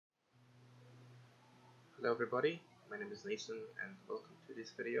Hello everybody, my name is Nathan and welcome to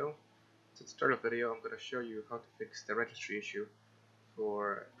this video. To start the video, I'm going to show you how to fix the registry issue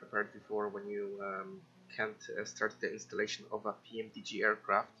for prepared v4 when you can't start the installation of a PMDG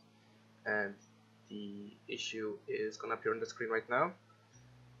aircraft, and the issue is going to appear on the screen right now.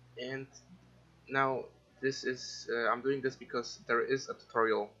 And now this is I'm doing this because there is a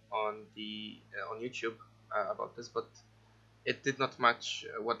tutorial on YouTube about this, but it did not match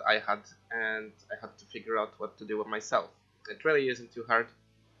what I had, and I had to figure out what to do with myself. It really isn't too hard,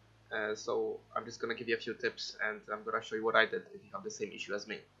 so I'm just gonna give you a few tips, and I'm gonna show you what I did if you have the same issue as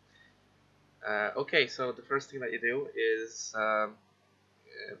me. Okay, so the first thing that you do is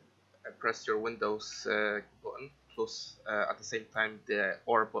press your Windows button plus at the same time the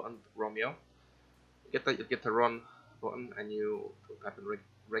OR button, Romeo. You get the Run button, and you type in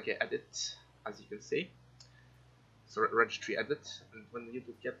reggae edit, as you can see. So registry edit, and when you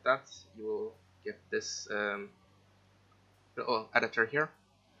do get that, you will get this little editor here.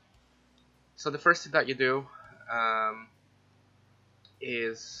 So the first thing that you do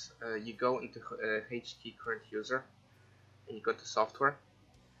is you go into HT current user, and you go to software.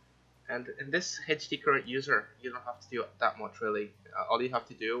 And in this HT current user, you don't have to do that much really. All you have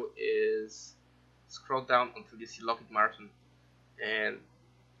to do is scroll down until you see Lockheed Martin, and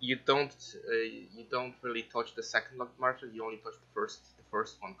you don't really touch the second Lockheed Martin. You only touch the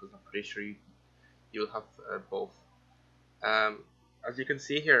first one, because I'm pretty sure you'll have both. As you can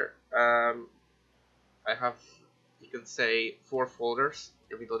see here, I have, you can say, 4 folders,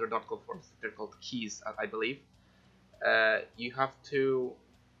 even though they're not called folders, they're called keys, I believe. You have to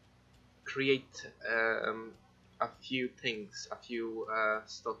create a few things, a few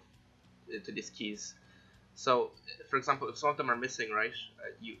stuff to these keys. So, for example, if some of them are missing, right,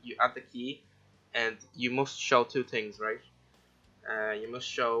 you add the key, and you must show 2 things, right? You must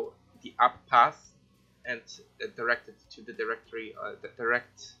show the app path and direct it to the directory,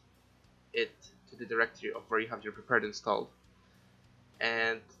 direct it to the directory of where you have your prepared installed.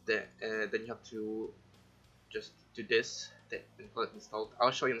 And then you have to just do this and call it installed.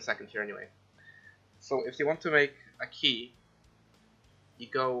 I'll show you in a second here anyway. So if you want to make a key, you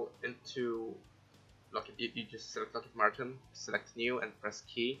go into you just select Lockheed Martin, select new, and press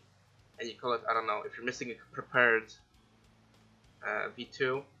key, and you call it, I don't know, if you're missing a prepared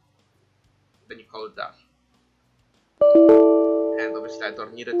V2, then you call it that. And obviously I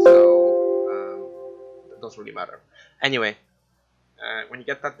don't need it, so that doesn't really matter. Anyway, when you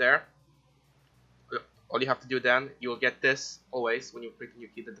get that there, all you have to do then, you will get this always when you create a new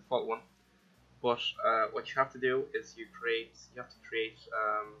key, the default one. But what you have to do is you have to create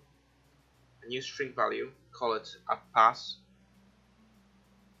a new string value, call it app path,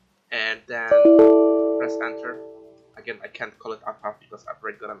 and then press enter. Again, I can't call it app path because I've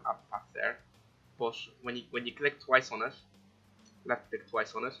already got an app path there. But when you click twice on it, left click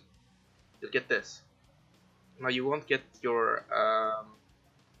twice on it, you'll get this. Now you won't get your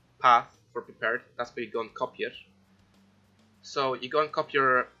path for prepared. That's where you go and copy it. So you go and copy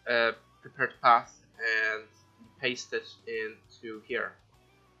your prepared path and paste it into here.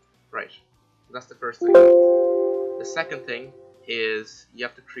 Right. That's the first thing. The second thing is you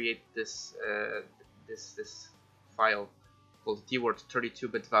have to create this this file called dword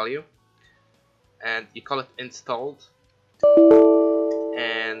 32-bit value, and you call it installed,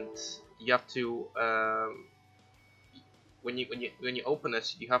 and you have to when you open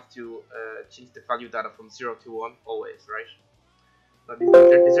it, you have to change the value data from 0 to 1 always, right? Now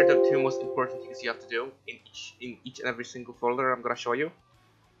these are the 2 most important things you have to do in each and every single folder I'm gonna show you.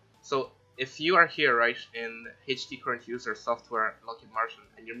 So if you are here, right, in HT current user, software, Lockheed Martin,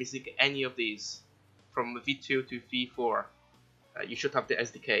 and you're missing any of these from V2 to V4, you should have the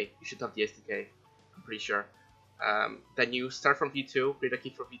SDK. You should have the SDK, I'm pretty sure. Then you start from V2, create a key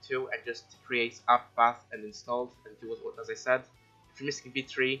for V2, and just create app path and installed, and do what, as I said. If you're missing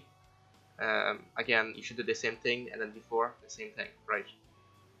V3, again, you should do the same thing, and then V4, the same thing, right?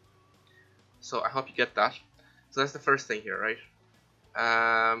 So I hope you get that. So that's the first thing here, right?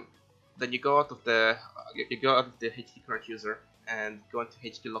 Then you go out of the HT current user and go into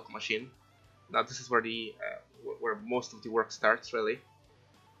HT local machine. Now this is where where most of the work starts, really.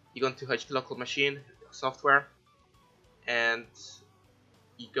 You go into HT local machine software, and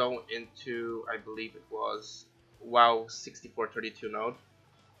you go into, I believe it was WoW 6432 node.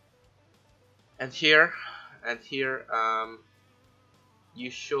 And here you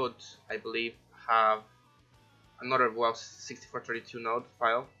should, I believe, have another WoW 6432 node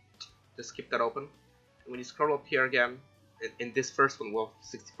file. Just keep that open. And when you scroll up here again, in this first one, WoW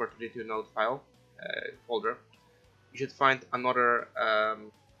 6432 node file folder, you should find another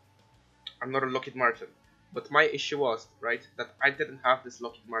Lockheed Martin. But my issue was, right, that I didn't have this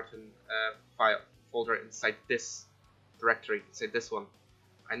Lockheed Martin file folder inside this directory, inside this one.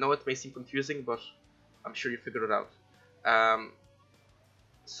 I know it may seem confusing, but I'm sure you figured it out.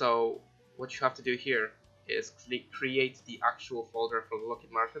 So what you have to do here is create the actual folder for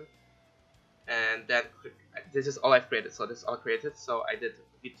Lockheed Martin, and then this is all I've created. So this is all created. So I did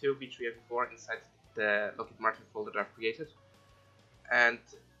v2, v3, and v4 inside the Lockheed Martin folder that I've created, and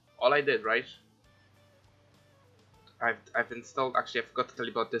all I did, right, I've installed. Actually, I forgot to tell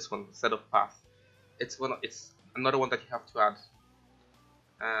you about this one, set of path. It's another one that you have to add.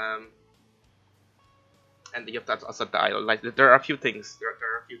 And you have to also the idle. Like there are a few things. There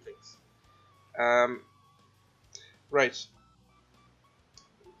are a few things. Right.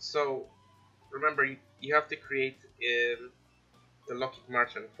 So remember, you have to create the Lockheed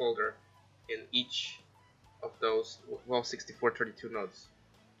Martin folder in each of those 6432 nodes.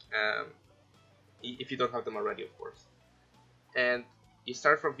 If you don't have them already, of course. And you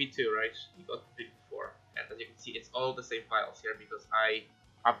start from v2, right? You go to v4, and as you can see, it's all the same files here because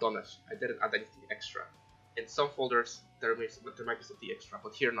I've done it. I didn't add anything extra. In some folders there might be something extra,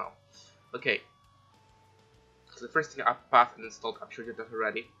 but here now. Okay. So the first thing, app path and installed. I'm sure you did that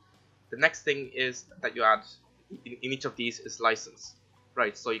already. The next thing is that you add in each of these is license,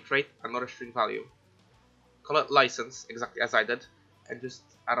 right? So you create another string value, call it license exactly as I did, and just,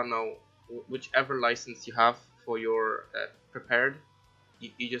 I don't know, whichever license you have for your prepared,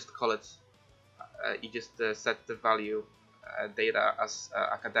 you just call it. You just set the value data as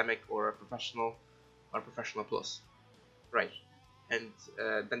academic or professional or professional plus, right? And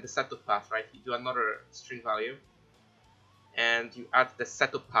then the setup path, right? You do another string value, and you add the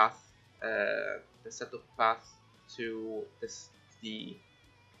setup path to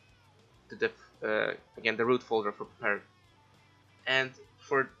again the root folder for prepared. And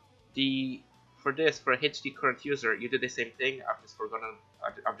for HD current user, you did the same thing. I've just forgotten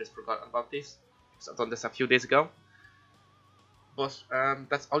about this. So I've done this a few days ago. But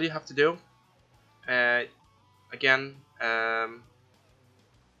that's all you have to do. Again,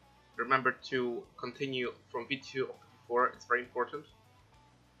 remember to continue from v2 up to v4. It's very important.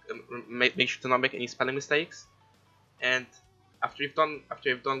 Make sure to not make any spelling mistakes. And after you've done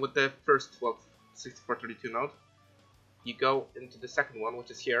with the first 6432 node, you go into the second one,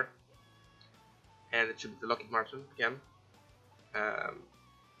 which is here, and it should be the Lockheed Martin again.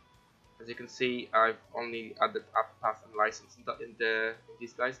 As you can see, I've only added app path and license in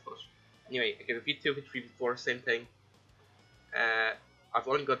these guys, but anyway, again, v2, v3, v4, same thing. I've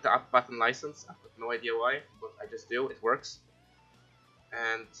only got the app path and license. I've got no idea why, but I just do. It works,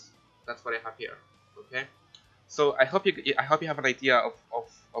 and that's what I have here. Okay, so I hope you have an idea of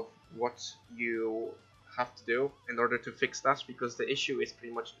what you have to do in order to fix that, because the issue is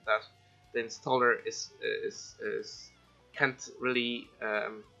pretty much that the installer can't really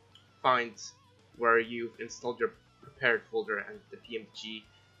find where you've installed your prepared folder, and the PMDG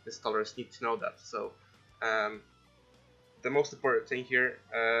installers need to know that. So the most important thing here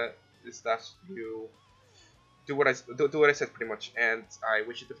is that you do what I said pretty much, and I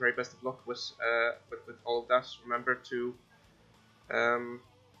wish you the very best of luck with all of that. Remember to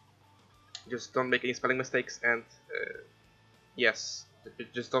just don't make any spelling mistakes, and yes,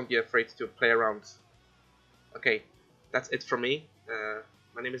 just don't be afraid to play around. Okay, that's it from me.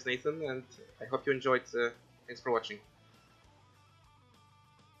 My name is Nathan, and I hope you enjoyed. Thanks for watching.